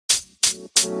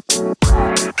I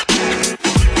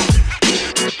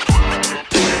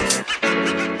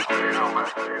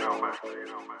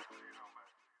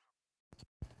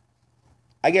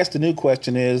guess the new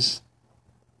question is,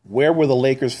 where will the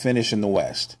Lakers finish in the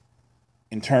West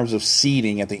in terms of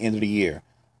seeding at the end of the year?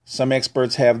 Some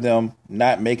experts have them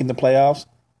not making the playoffs.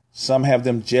 Some have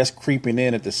them just creeping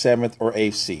in at the 7th or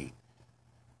 8th seed.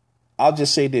 I'll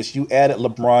just say this. You added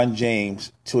LeBron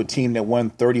James to a team that won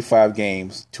 35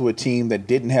 games, to a team that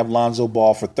didn't have Lonzo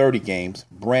Ball for 30 games,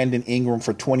 Brandon Ingram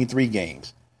for 23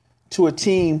 games, to a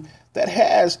team that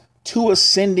has two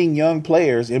ascending young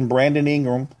players in Brandon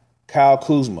Ingram, Kyle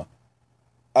Kuzma,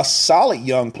 a solid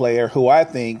young player who I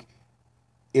think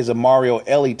is a Mario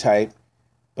Elie type,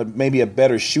 but maybe a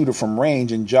better shooter from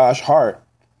range, in Josh Hart.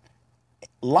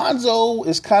 Lonzo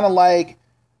is kind of like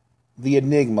the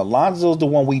enigma. Lonzo's the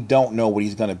one we don't know what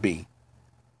he's going to be.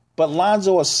 But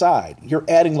Lonzo aside, you're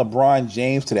adding LeBron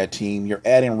James to that team. You're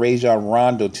adding Rajon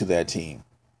Rondo to that team,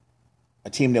 a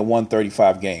team that won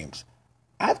 35 games.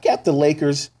 I've got the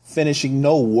Lakers finishing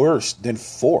no worse than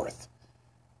 4th.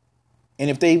 And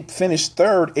if they finish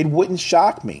 3rd, it wouldn't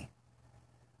shock me.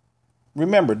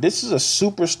 Remember, this is a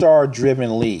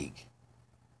superstar-driven league.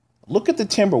 Look at the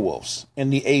Timberwolves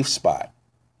in the 8th spot.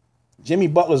 Jimmy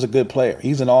Butler's a good player.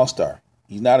 He's an all-star.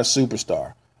 He's not a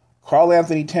superstar. Karl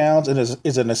Anthony Towns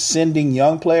is an ascending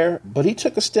young player, but he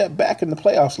took a step back in the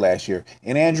playoffs last year.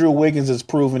 And Andrew Wiggins has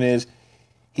proven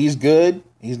he's good.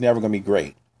 He's never going to be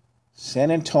great.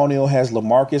 San Antonio has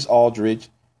LaMarcus Aldridge,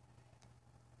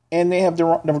 and they have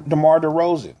DeMar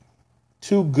DeRozan.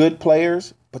 Two good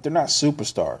players, but they're not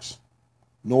superstars.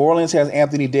 New Orleans has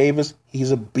Anthony Davis. He's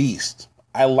a beast.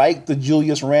 I like the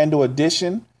Julius Randle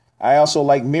addition. I also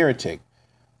like Mirotic.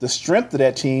 The strength of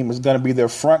that team is going to be their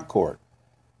front court,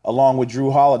 along with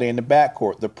Drew Holiday in the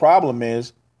backcourt. The problem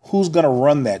is, who's going to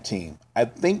run that team? I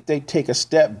think they take a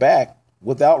step back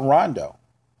without Rondo.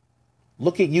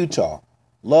 Look at Utah.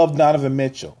 Love Donovan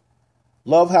Mitchell.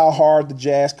 Love how hard the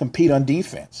Jazz compete on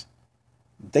defense.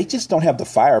 They just don't have the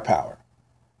firepower.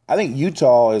 I think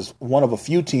Utah is one of a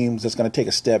few teams that's going to take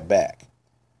a step back.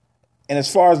 And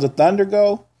as far as the Thunder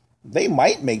go, they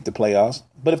might make the playoffs.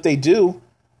 But if they do,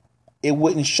 it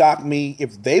wouldn't shock me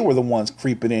if they were the ones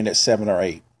creeping in at 7 or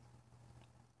 8.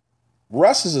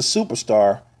 Russ is a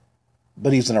superstar,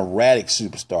 but he's an erratic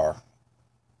superstar.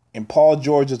 And Paul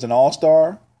George is an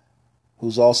all-star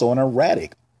who's also an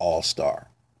erratic all-star.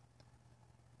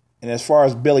 And as far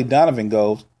as Billy Donovan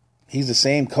goes, he's the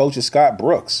same coach as Scott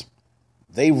Brooks.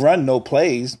 They run no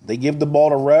plays. They give the ball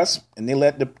to Russ, and they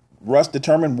let Russ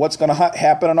determine what's going to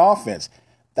happen on offense.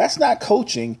 That's not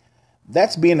coaching.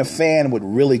 That's being a fan with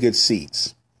really good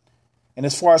seats. And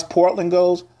as far as Portland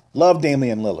goes, love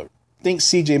Damian Lillard. Think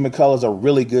C.J. McCullough's a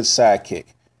really good sidekick.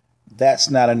 That's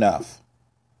not enough.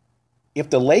 If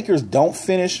the Lakers don't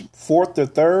finish 4th or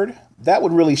 3rd, that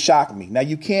would really shock me. Now,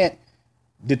 you can't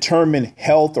determine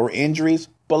health or injuries,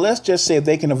 but let's just say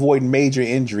they can avoid major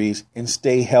injuries and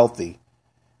stay healthy.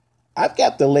 I've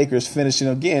got the Lakers finishing,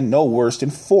 again, no worse than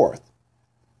 4th.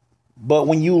 But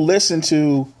when you listen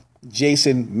to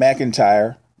Jason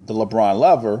McIntyre, the LeBron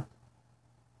lover,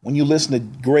 when you listen to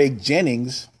Greg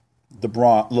Jennings, the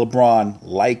LeBron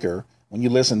liker, when you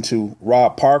listen to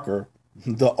Rob Parker,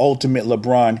 the ultimate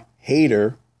LeBron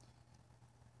hater,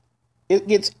 it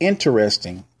gets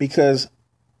interesting because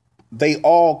they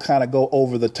all kind of go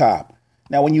over the top.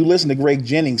 Now, when you listen to Greg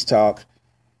Jennings talk,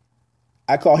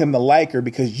 I call him the liker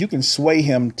because you can sway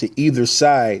him to either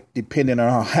side depending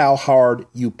on how hard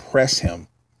you press him.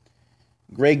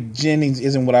 Greg Jennings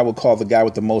isn't what I would call the guy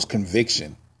with the most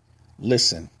conviction.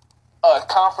 Listen. A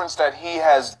conference that he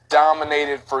has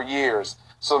dominated for years.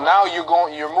 So now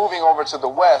you're moving over to the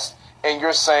West, and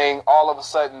you're saying all of a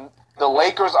sudden the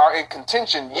Lakers are in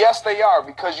contention. Yes, they are,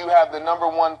 because you have the number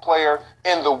one player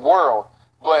in the world.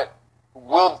 But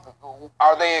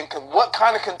are they in? What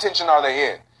kind of contention are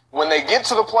they in? When they get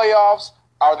to the playoffs,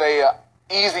 are they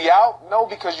easy out? No,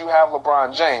 because you have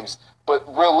LeBron James. But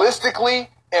realistically,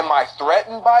 am I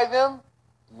threatened by them?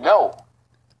 No.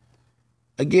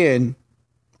 Again,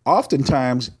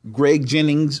 oftentimes Greg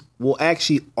Jennings will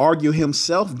actually argue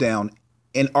himself down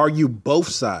and argue both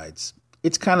sides.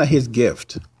 It's kind of his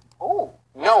gift. Oh,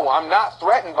 no, I'm not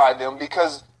threatened by them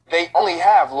because they only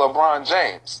have LeBron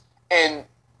James. And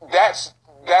that's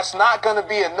not going to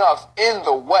be enough in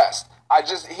the West. I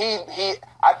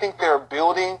think they're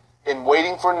building and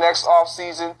waiting for next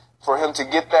offseason for him to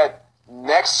get that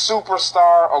next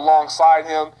superstar alongside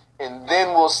him, and then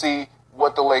we'll see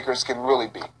what the Lakers can really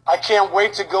be. I can't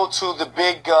wait to go to the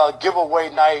big giveaway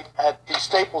night at the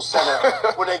Staples Center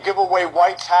where they give away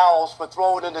white towels for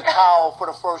throwing in the towel for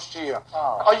the first year.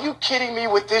 Oh. Are you kidding me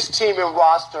with this team and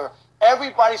roster?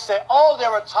 Everybody say, oh,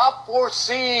 they're a top 4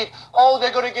 seed. Oh,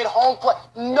 they're going to get home play.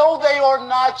 No, they are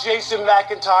not, Jason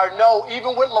McIntyre. No,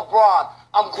 even with LeBron.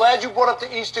 I'm glad you brought up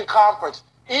the Eastern Conference.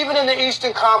 Even in the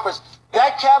Eastern Conference,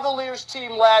 that Cavaliers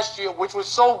team last year, which was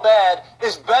so bad,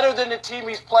 is better than the team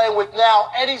he's playing with now,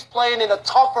 and he's playing in a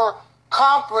tougher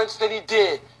conference than he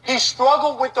did. He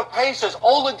struggled with the Pacers.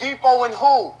 Oladipo and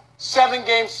who?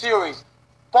 7-game series.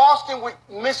 Boston with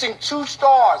missing 2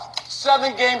 stars.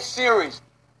 7-game series.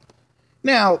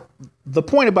 Now, the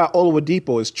point about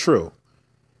Oladipo is true.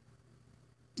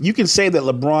 You can say that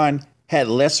LeBron had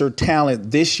lesser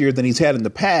talent this year than he's had in the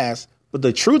past, but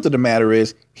the truth of the matter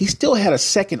is he still had a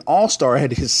second All-Star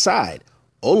at his side.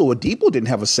 Oladipo didn't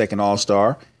have a second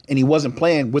All-Star, and he wasn't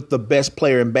playing with the best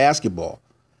player in basketball.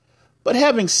 But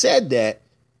having said that,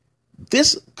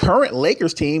 this current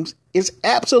Lakers team is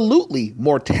absolutely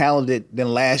more talented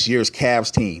than last year's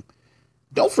Cavs team.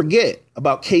 Don't forget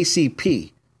about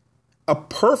KCP, a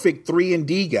perfect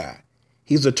 3-and-D guy.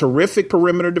 He's a terrific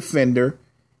perimeter defender.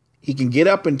 He can get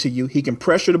up into you. He can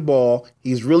pressure the ball.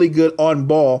 He's really good on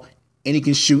ball, and he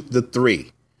can shoot the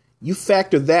 3. You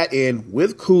factor that in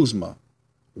with Kuzma,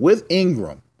 with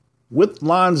Ingram, with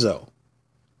Lonzo,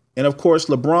 and, of course,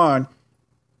 LeBron.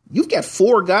 You've got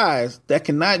 4 guys that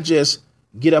can not just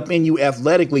get up in you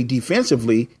athletically,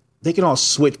 defensively. They can all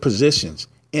switch positions.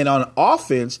 And on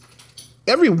offense,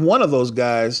 every one of those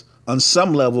guys on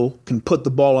some level can put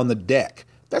the ball on the deck.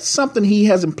 That's something he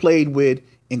hasn't played with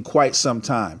in quite some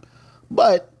time.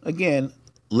 But, again,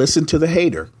 listen to the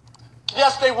hater.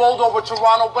 Yes, they rolled over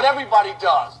Toronto, but everybody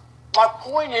does. My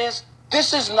point is,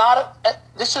 this is not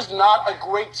a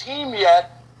great team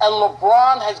yet, and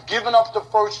LeBron has given up the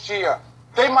first year.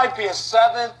 They might be a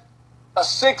 7th, a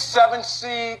 6th, 7th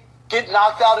seed, get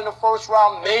knocked out in the first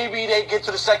round. Maybe they get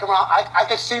to the second round. I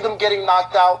can see them getting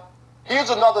knocked out. Here's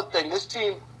another thing. This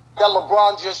team that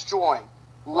LeBron just joined.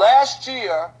 Last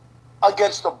year,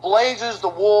 against the Blazers, the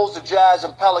Wolves, the Jazz,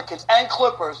 and Pelicans, and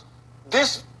Clippers,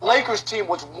 this Lakers team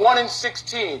was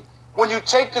 1-16. When you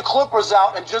take the Clippers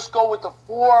out and just go with the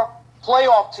 4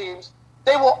 playoff teams,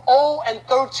 they were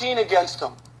 0-13 against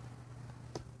them.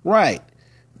 Right.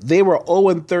 They were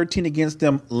 0-13 against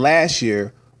them last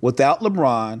year without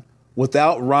LeBron,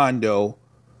 without Rondo,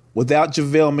 without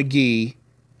JaVale McGee.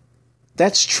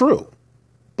 That's true.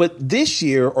 But this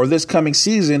year or this coming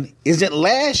season isn't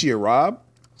last year, Rob.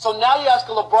 So now you're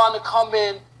asking LeBron to come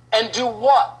in and do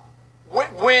what?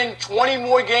 Win 20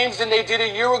 more games than they did a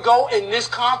year ago in this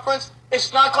conference?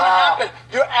 It's not going to happen.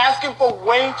 You're asking for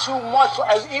way too much,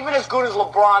 even as good as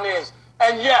LeBron is.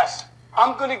 And yes,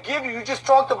 I'm going to give you, you just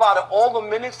talked about it, all the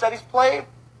minutes that he's played,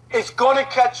 it's going to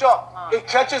catch up. It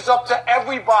catches up to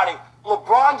everybody.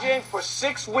 LeBron James, for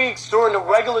 6 weeks during the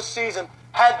regular season,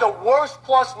 had the worst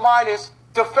plus-minus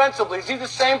defensively. Is he the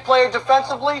same player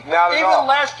defensively? Not at all. Even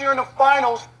last year in the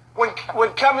finals, when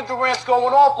Kevin Durant's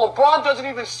going off, LeBron doesn't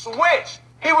even switch.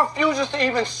 He refuses to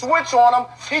even switch on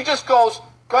him. He just goes,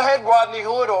 go ahead, Rodney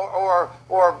Hood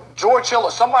or George Hill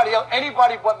or somebody else,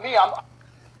 anybody but me.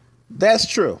 That's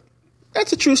true.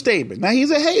 That's a true statement. Now,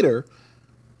 he's a hater,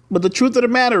 but the truth of the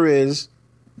matter is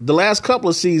the last couple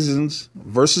of seasons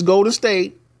versus Golden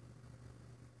State,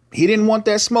 he didn't want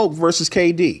that smoke versus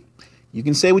KD. You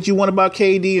can say what you want about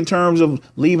KD in terms of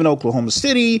leaving Oklahoma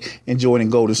City and joining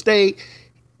Golden State.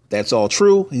 That's all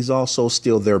true. He's also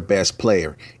still their best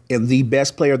player. And the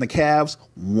best player in the Cavs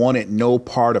wanted no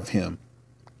part of him.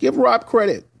 Give Rob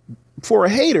credit. For a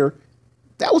hater,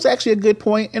 that was actually a good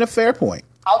point and a fair point.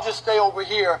 I'll just stay over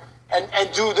here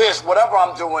and do this, whatever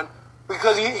I'm doing,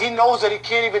 because he knows that he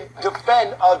can't even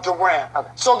defend Durant. Okay.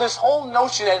 So this whole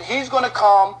notion that he's going to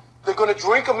come, they're going to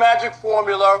drink a magic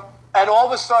formula, and all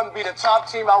of a sudden be the top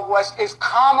team out west is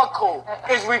comical.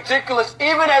 It's ridiculous,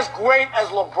 even as great as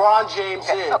LeBron James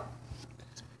is.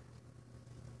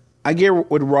 I get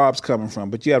where Rob's coming from,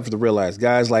 but you have to realize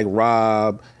guys like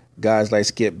Rob, guys like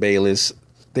Skip Bayless,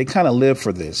 they kind of live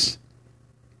for this.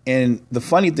 And the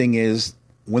funny thing is,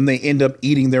 when they end up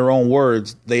eating their own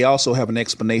words, they also have an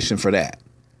explanation for that.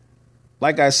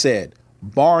 Like I said,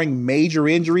 barring major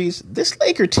injuries, this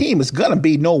Laker team is going to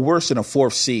be no worse than a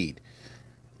 4th seed.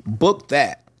 Book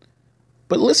that.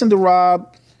 But listen to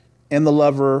Rob and the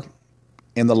lover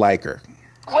and the liker.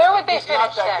 Where would they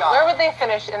finish then? Where would they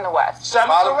finish in the West? 7th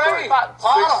or 8th.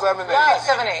 6, 7, 8.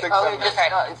 7, 8. Oh,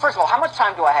 Okay. First of all, how much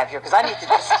time do I have here? Because I need to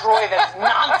destroy this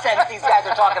nonsense these guys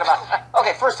are talking about.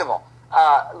 Okay, first of all,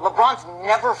 LeBron's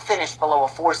never finished below a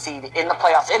 4 seed in the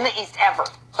playoffs in the East ever.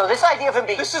 So this idea of him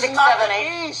being 6, 7,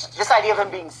 8, this idea of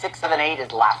him being 6, 7, 8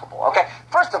 is laughable. Okay,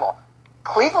 first of all,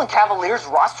 Cleveland Cavaliers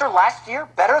roster last year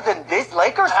better than this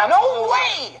Lakers? Absolutely. No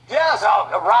way! Yes.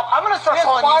 No, Rob, I'm going to start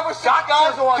calling 5 you or 6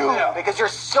 guys on Doom there because you're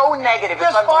so negative.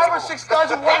 There's 5 or 6 guys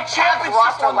who won championships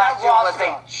roster on that last year was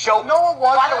roster. a joke. No, it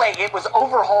wasn't. By the way, it was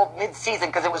overhauled mid-season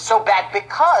because it was so bad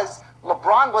because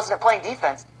LeBron wasn't playing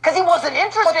defense because he wasn't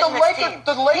interested in this team.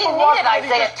 The Lakers he needed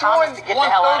Isaiah Thomas to get the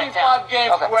hell out of town. 35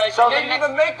 games, Greg, so they didn't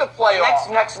even make the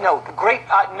playoffs. Next note, the great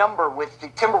number with the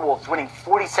Timberwolves winning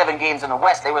 47 games in the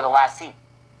West. They were the last seed.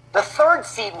 The third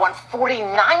seed won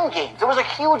 49 games. There was a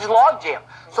huge logjam.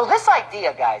 So this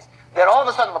idea, guys, that all of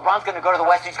a sudden LeBron's going to go to the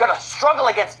West, he's going to struggle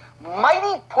against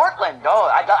mighty Portland. Oh,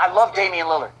 I love Damian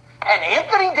Lillard. And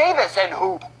Anthony Davis and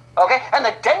who? Okay? And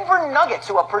the Denver Nuggets,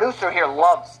 who a producer here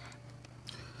loves.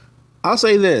 I'll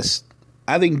say this.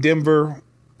 I think Denver,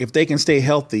 if they can stay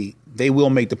healthy, they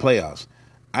will make the playoffs.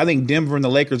 I think Denver and the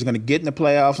Lakers are going to get in the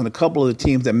playoffs, and a couple of the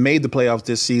teams that made the playoffs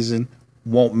this season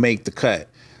won't make the cut.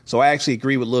 So I actually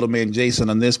agree with Little Man Jason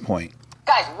on this point.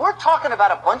 Guys, we're talking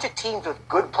about a bunch of teams with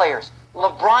good players.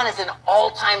 LeBron is an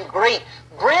all-time great.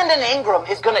 Brandon Ingram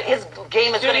his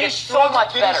game is going to get so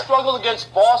much better. Did he struggle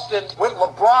against Boston with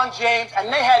LeBron James,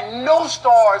 and they had no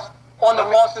stars on the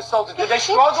Boston Celtics? Did they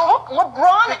struggle?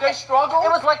 LeBron. Did they struggle? It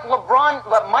was like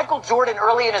Michael Jordan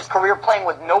early in his career playing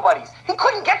with nobodies. He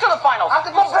couldn't get to the finals. How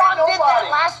could you say LeBron did that nobody?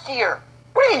 last year.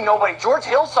 What do you mean nobody? George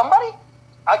Hill, somebody?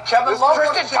 Kevin Love,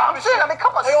 Tristan Thompson. I mean,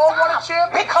 come on. They all won a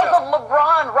championship Because of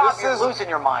LeBron. Rob, This you're is- losing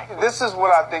your mind. This is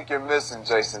what I think you're missing,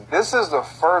 Jason. This is the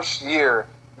first year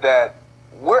that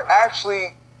we're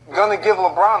actually going to give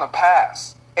LeBron a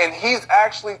pass. And he's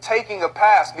actually taking a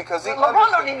pass because he...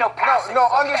 LeBron don't need no passing.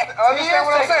 Understand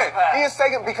what I'm saying. He is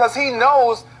taking because he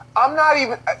knows I'm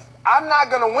not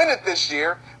going to win it this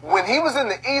year. When he was in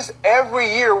the East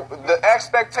every year, the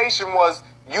expectation was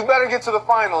you better get to the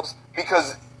finals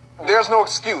because there's no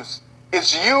excuse.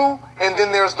 It's you and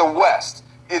then there's the West.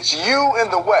 It's you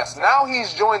and the West. Now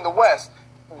he's joined the West.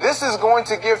 This is going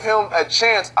to give him a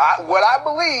chance. What I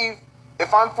believe,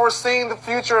 if I'm foreseeing the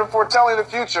future and foretelling the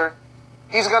future,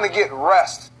 he's going to get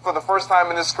rest for the first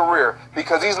time in his career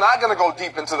because he's not going to go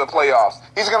deep into the playoffs.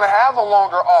 He's going to have a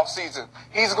longer off season.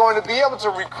 He's going to be able to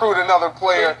recruit another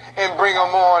player and bring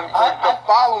him on for the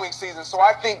following season. So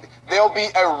I think they'll be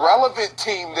a relevant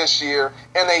team this year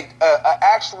and a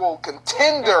actual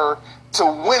contender to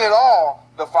win it all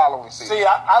the following season. See,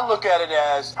 I look at it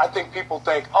as, I think people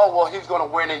think, oh, well, he's going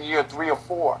to win in year 3 or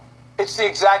 4. It's the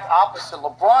exact opposite.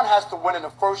 LeBron has to win in the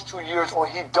first 2 years or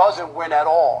he doesn't win at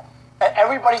all. And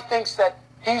everybody thinks that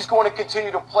he's going to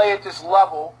continue to play at this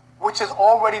level, which has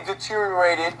already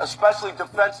deteriorated, especially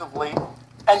defensively.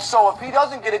 And so if he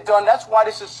doesn't get it done, that's why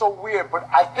this is so weird. But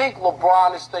I think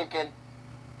LeBron is thinking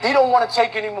he don't want to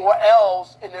take any more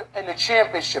L's in the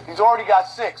championship. He's already got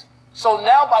 6. So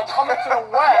now by coming to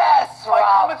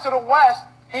the West,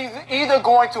 he's either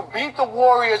going to beat the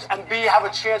Warriors and have a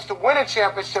chance to win a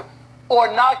championship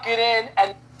or not get in.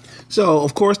 And So,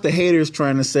 of course, the haters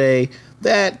trying to say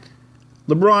that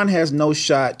LeBron has no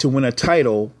shot to win a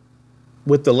title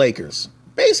with the Lakers.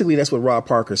 Basically, that's what Rob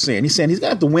Parker's saying. He's saying he's going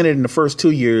to have to win it in the first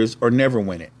 2 years or never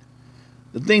win it.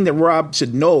 The thing that Rob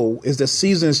should know is that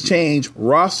seasons change,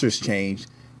 rosters change,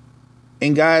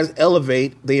 and guys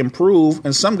elevate, they improve,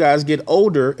 and some guys get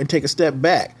older and take a step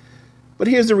back. But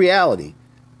here's the reality.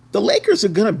 The Lakers are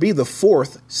going to be the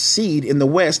 4th seed in the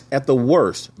West at the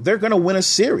worst. They're going to win a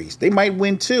series. They might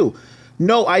win 2.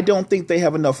 No, I don't think they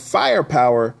have enough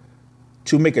firepower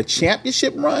to make a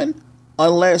championship run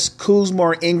unless Kuzma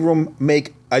or Ingram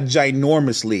make a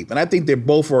ginormous leap. And I think they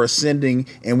both are ascending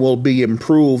and will be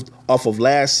improved off of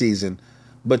last season.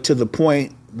 But to the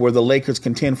point where the Lakers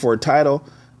contend for a title,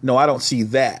 no, I don't see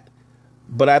that.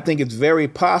 But I think it's very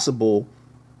possible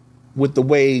with the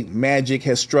way Magic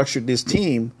has structured this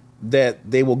team that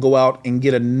they will go out and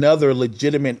get another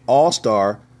legitimate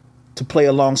all-star to play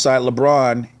alongside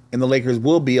LeBron, and the Lakers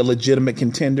will be a legitimate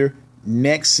contender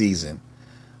next season.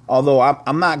 Although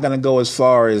I'm not going to go as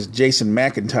far as Jason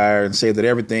McIntyre and say that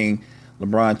everything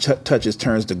LeBron touches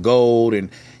turns to gold and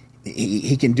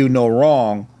he can do no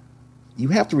wrong. You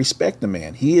have to respect the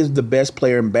man. He is the best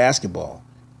player in basketball.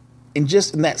 And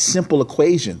just in that simple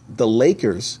equation, the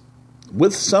Lakers,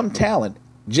 with some talent,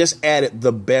 just added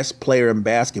the best player in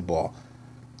basketball.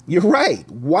 You're right.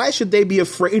 Why should they be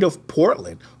afraid of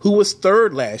Portland, who was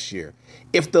 3rd last year?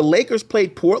 If the Lakers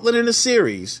played Portland in a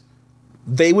series,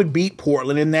 they would beat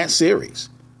Portland in that series.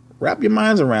 Wrap your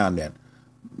minds around that.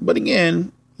 But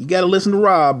again, you got to listen to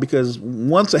Rob because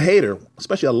once a hater,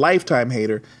 especially a lifetime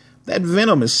hater, That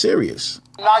venom is serious.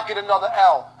 Not get another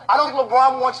L. I don't think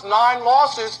LeBron wants 9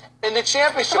 losses in the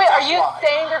championship. So wait, are you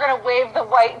saying they're going to wave the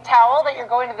white towel that you're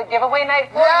going to the giveaway night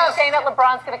for? Yes. Are you saying that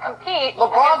LeBron's going to compete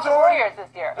against the Warriors this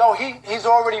year? No, he's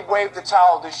already waved the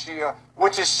towel this year,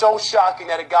 which is so shocking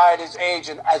that a guy at his age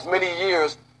and as many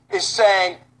years is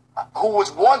saying, who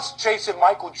was once chasing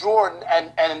Michael Jordan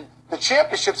and the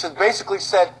championships, has basically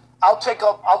said, I'll take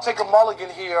a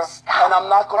mulligan here, and I'm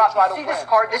not going to try to win. See this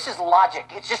part? This is logic.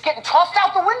 It's just getting tossed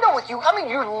out the window with you. I mean,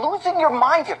 you're losing your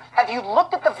mind here. Have you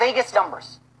looked at the Vegas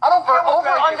numbers? I don't care for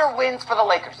over-under wins for the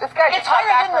Lakers. This guy it's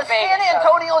higher than the San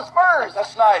Antonio Spurs.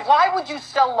 That's nice. Why would you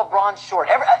sell LeBron short?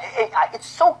 It's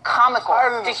so comical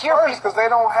to hear people because they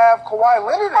don't have Kawhi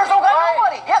Leonard. Spurs don't got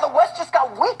nobody. Yeah, the West just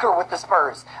got weaker with the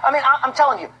Spurs. I mean, I'm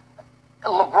telling you.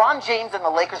 LeBron James and the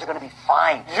Lakers are going to be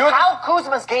fine. Kyle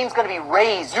Kuzma's game's going to be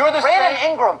raised. Brandon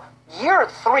Ingram, year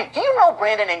 3. Do you know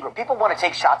Brandon Ingram? People want to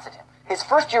take shots at him. His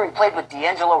first year he played with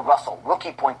D'Angelo Russell,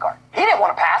 rookie point guard. He didn't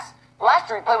want to pass.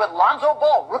 Last year he played with Lonzo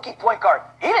Ball, rookie point guard.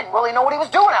 He didn't really know what he was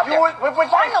doing out there.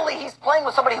 Finally, he's playing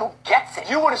with somebody who gets it.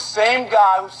 You were the same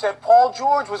guy who said Paul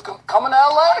George was coming to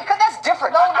L.A.? That's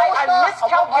different. I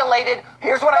miscalculated.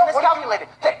 Here's what I miscalculated.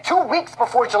 That 2 weeks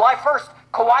before July 1st,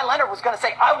 Kawhi Leonard was going to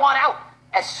say, I want out.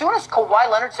 As soon as Kawhi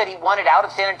Leonard said he wanted out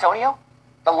of San Antonio,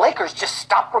 the Lakers just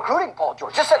stopped recruiting Paul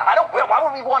George. Just said, why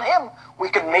would we want him? We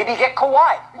could maybe get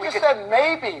Kawhi. We said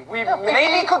maybe.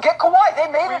 Maybe could get Kawhi. They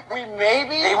made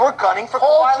it. They were gunning for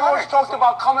Paul Kawhi George Leonard. talked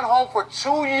about coming home for 2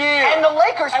 years. And the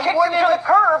Lakers kicked him to the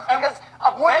curb because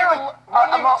wouldn't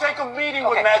even take a meeting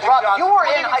with Magic Johnson. You were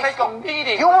in high school.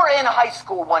 You were in high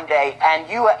school one day, and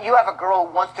you have a girl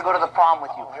who wants to go to the prom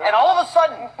with you. And all of a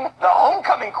sudden, the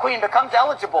homecoming queen becomes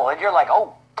eligible, and you're like,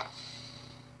 oh,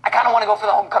 I kind of want to go for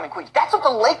the homecoming queen. That's what the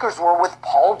Lakers were with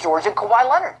Paul George and Kawhi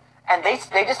Leonard. And they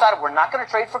decided we're not going to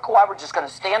trade for Kawhi. We're just going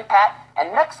to stand pat.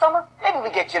 And next summer, maybe we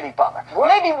get Jimmy Butler.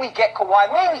 Maybe we get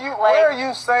Kawhi. Where are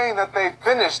you saying that they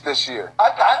finished this year?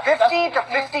 50 to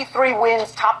 53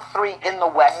 wins, top 3 in the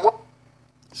West.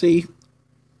 See,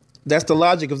 that's the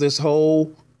logic of this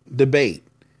whole debate.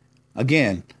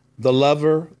 Again, the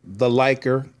lover, the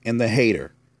liker, and the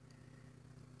hater.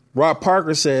 Rob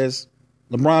Parker says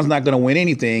LeBron's not going to win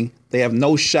anything. They have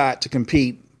no shot to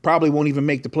compete. Probably won't even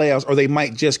make the playoffs, or they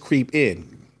might just creep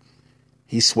in.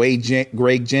 He swayed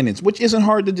Greg Jennings, which isn't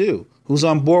hard to do, who's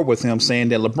on board with him, saying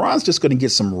that LeBron's just going to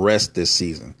get some rest this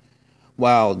season.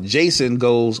 While Jason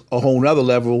goes a whole nother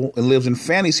level and lives in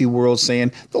fantasy world,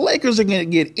 saying the Lakers are going to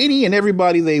get any and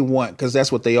everybody they want because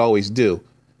that's what they always do.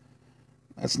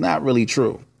 That's not really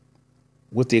true,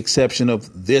 with the exception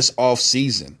of this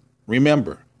offseason.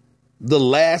 Remember, the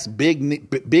last big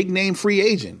name free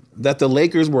agent that the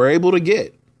Lakers were able to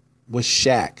get was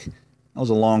Shaq. That was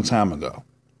a long time ago,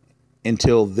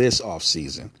 until this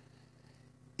offseason.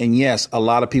 And yes, a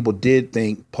lot of people did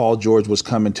think Paul George was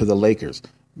coming to the Lakers.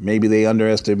 Maybe they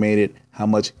underestimated how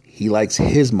much he likes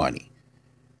his money.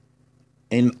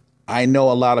 And I know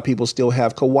a lot of people still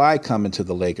have Kawhi coming to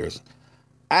the Lakers.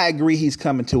 I agree he's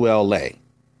coming to L.A.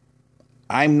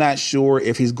 I'm not sure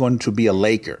if he's going to be a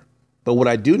Laker. But what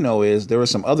I do know is there are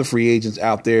some other free agents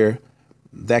out there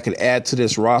that could add to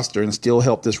this roster and still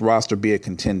help this roster be a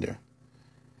contender.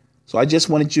 So I just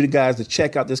wanted you guys to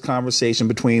check out this conversation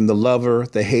between the lover,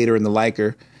 the hater, and the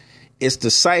liker. It's the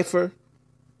Cypher.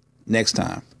 Next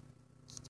time.